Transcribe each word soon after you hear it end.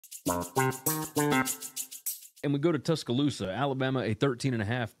And we go to Tuscaloosa. Alabama, a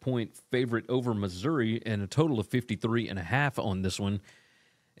 13.5-point favorite over Missouri, and a total of 53.5 on this one.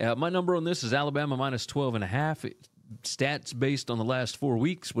 My number on this is Alabama minus 12.5. Stats based on the last 4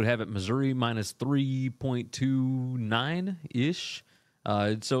 weeks would have it Missouri minus 3.29-ish.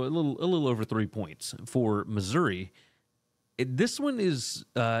 So a little over 3 points for Missouri. This one is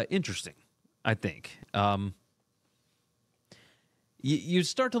interesting, I think. You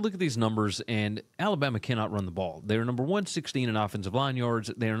start to look at these numbers, and Alabama cannot run the ball. They are number 116 in offensive line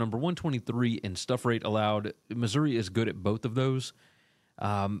yards. They are number 123 in stuff rate allowed. Missouri is good at both of those.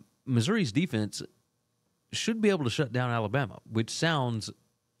 Missouri's defense should be able to shut down Alabama, which sounds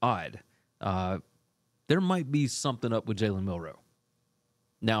odd. There might be something up with Jalen Milroe.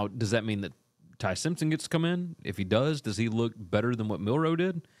 Now, does that mean that Ty Simpson gets to come in? If he does he look better than what Milroe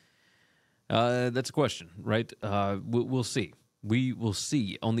did? That's a question, right? We'll see. We will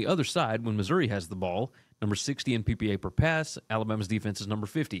see. On the other side, when Missouri has the ball, number 60 in PPA per pass, Alabama's defense is number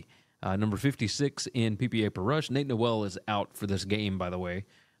 50. Number 56 in PPA per rush. Nate Noel is out for this game, by the way.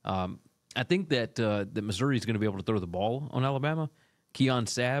 I think that Missouri is going to be able to throw the ball on Alabama. Keon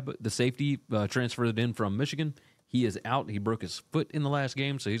Sabb, the safety, transferred in from Michigan. He is out. He broke his foot in the last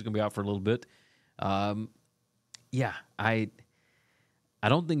game, so he's going to be out for a little bit. I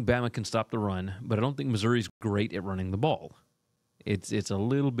don't think Bama can stop the run, but I don't think Missouri's great at running the ball. It's a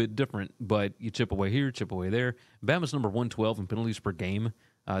little bit different, but you chip away here, chip away there. Bama's number 112 in penalties per game.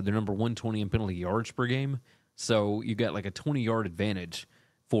 They're number 120 in penalty yards per game. So you got like a 20-yard advantage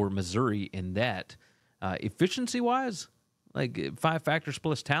for Missouri in that. Efficiency-wise, like 5 factors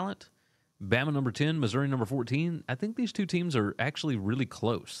plus talent, Bama number 10, Missouri number 14. I think these two teams are actually really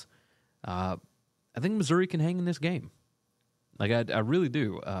close. I think Missouri can hang in this game. Like, I really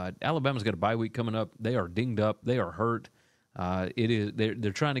do. Alabama's got a bye week coming up. They are dinged up. They are hurt.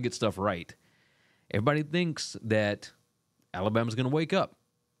 They're trying to get stuff right. Everybody thinks that Alabama's going to wake up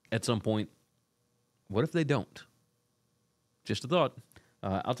at some point. What if they don't? Just a thought.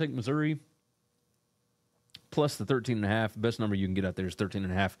 I'll take Missouri plus the 13.5. Best number you can get out there is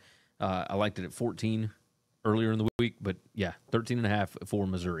 13.5. I liked it at 14 earlier in the week, but yeah, 13.5 for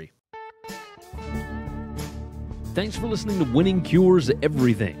Missouri. Thanks for listening to Winning Cures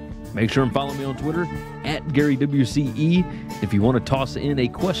Everything. Make sure and follow me on Twitter at GaryWCE. If you want to toss in a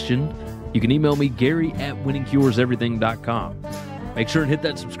question, you can email me, Gary@winningcureseverything.com. Make sure and hit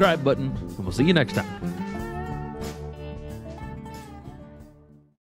that subscribe button, and we'll see you next time.